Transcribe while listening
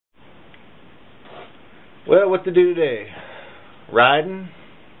Well, what to do today? Riding.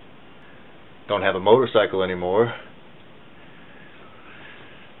 Don't have a motorcycle anymore.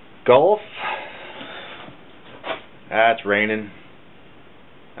 Golf. It's raining.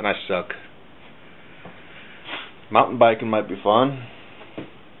 And I suck. Mountain biking might be fun.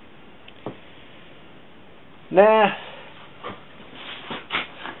 Nah.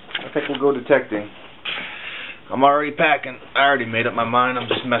 I think we'll go detecting. I'm already packing. I already made up my mind. I'm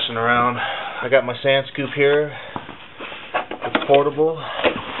just messing around. I got my sand scoop here. It's portable.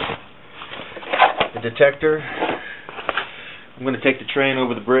 The detector. I'm going to take the train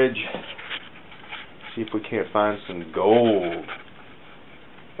over the bridge. See if we can't find some gold.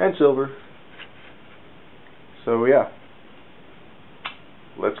 And silver. So yeah.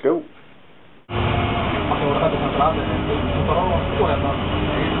 Let's go.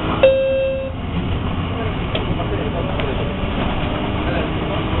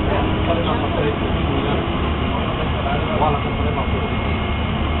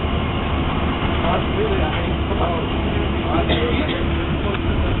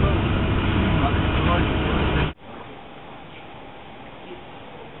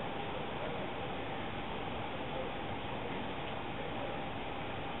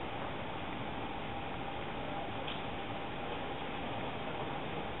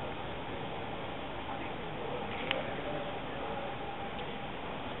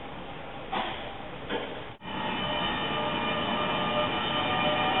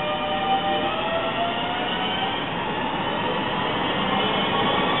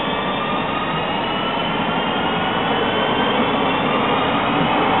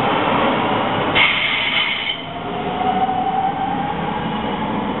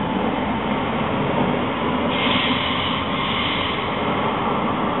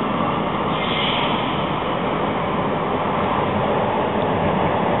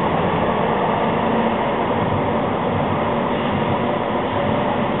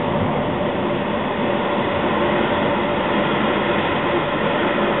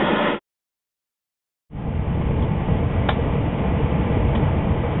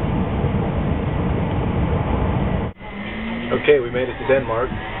 Okay, we made it to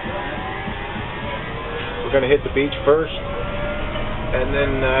Denmark. We're going to hit the beach first, and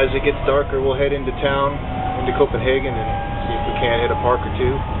then as it gets darker, we'll head into town, into Copenhagen, and see if we can't hit a park or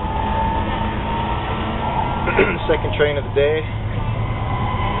two. Second train of the day.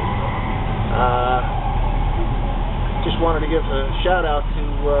 Just wanted to give a shout out to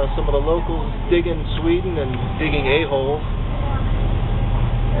some of the locals digging Sweden and digging a-holes.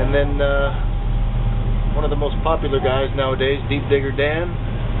 And then one of the most popular guys nowadays, Deep Digger Dan.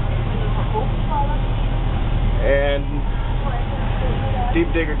 And Deep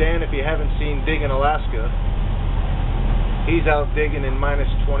Digger Dan, if you haven't seen Digging Alaska, he's out digging in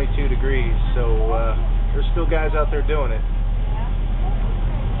minus 22 degrees. So there's still guys out there doing it.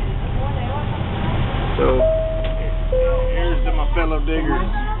 So here's to my fellow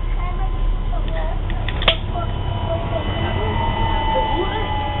diggers.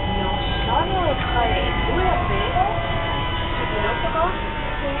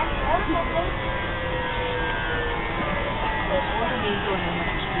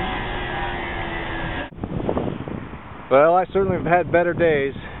 Well, I certainly have had better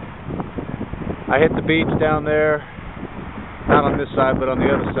days. I hit the beach down there, not on this side, but on the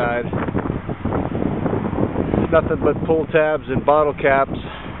other side. Nothing but pull tabs and bottle caps.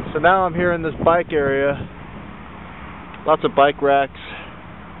 So now I'm here in this bike area. Lots of bike racks.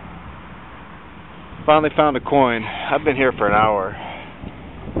 Finally found a coin. I've been here for an hour.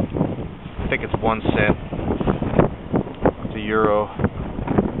 I think it's 1 cent. It's a euro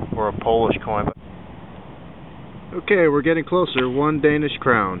or a Polish coin. Okay, we're getting closer. 1 Danish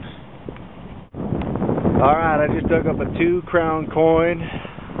crown. Alright, I just dug up a 2 crown coin,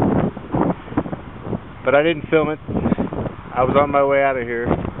 but I didn't film it. I was on my way out of here.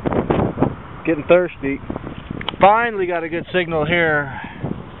 Getting thirsty. Finally got a good signal here.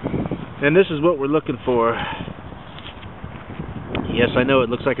 And this is what we're looking for. Yes, I know it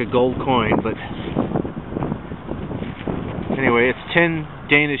looks like a gold coin, but anyway, it's 10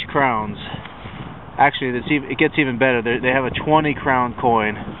 Danish crowns. Actually, it gets even better. They have a 20 crown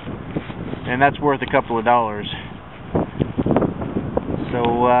coin, and that's worth a couple of dollars.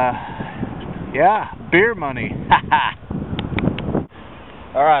 So, yeah, beer money.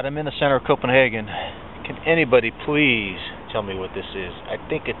 Alright, I'm in the center of Copenhagen. Can anybody please tell me what this is? I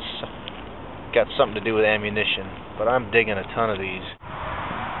think it's got something to do with ammunition, but I'm digging a ton of these.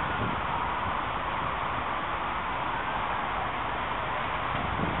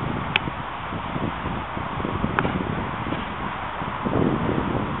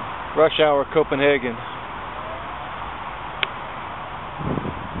 Rush hour Copenhagen.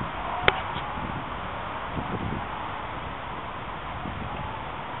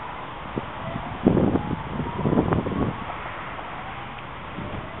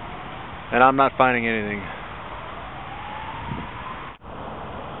 and I'm not finding anything.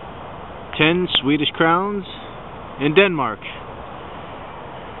 10 Swedish crowns in Denmark.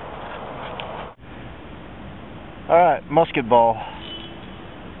 Alright, musket ball.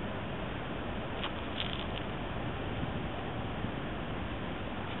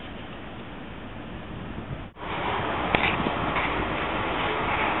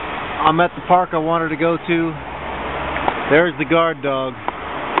 I'm at the park I wanted to go to. There's the guard dog.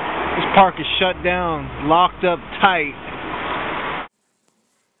 This park is shut down, locked up tight.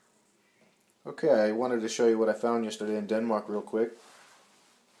 Okay, I wanted to show you what I found yesterday in Denmark real quick.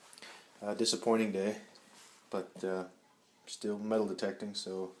 Disappointing day, but still metal detecting,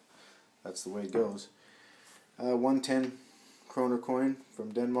 so that's the way it goes. 110 kroner coin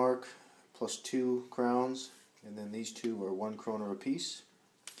from Denmark, plus 2 crowns, and then these two are 1 kroner apiece.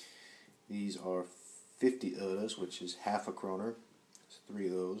 These are 50 öres, which is half a kroner. There's 3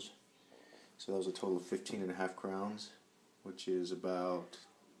 of those. So that was a total of 15.5 crowns, which is about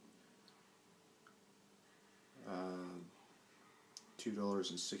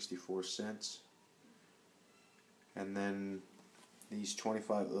 $2.64. And then these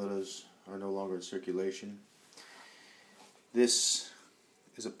 25 öres are no longer in circulation. This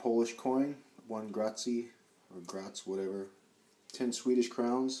is a Polish coin, 1 grazie, or Graz, whatever. 10 Swedish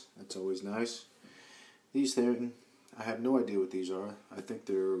crowns, that's always nice. These things, I have no idea what these are. I think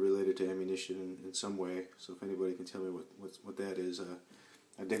they're related to ammunition in some way, so if anybody can tell me what that is,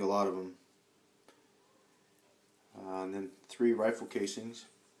 I dig a lot of them. And then 3 rifle casings.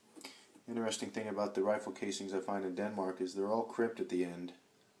 Interesting thing about the rifle casings I find in Denmark is they're all crimped at the end,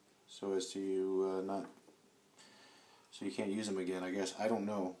 so as to so you can't use them again, I guess. I don't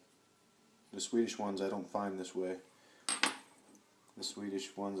know. The Swedish ones I don't find this way. The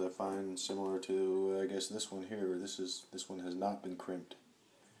Swedish ones I find similar to, I guess, this one here. This one has not been crimped.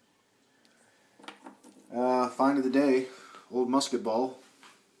 Find of the day, old musket ball,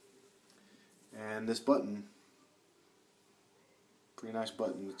 and this button. Pretty nice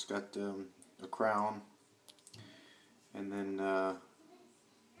button. It's got a crown, and then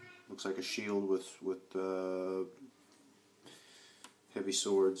looks like a shield with heavy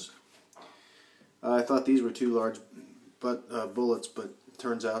swords. I thought these were too large bullets, but it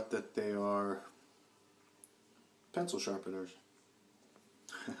turns out that they are pencil sharpeners.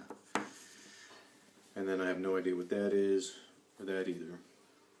 And then I have no idea what that is, or that either.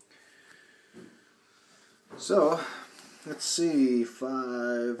 So, let's see,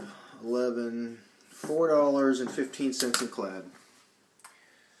 $5, $11, $4.15 in clad.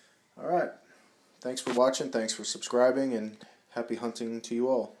 Alright, thanks for watching, thanks for subscribing, and happy hunting to you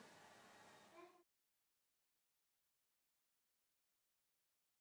all.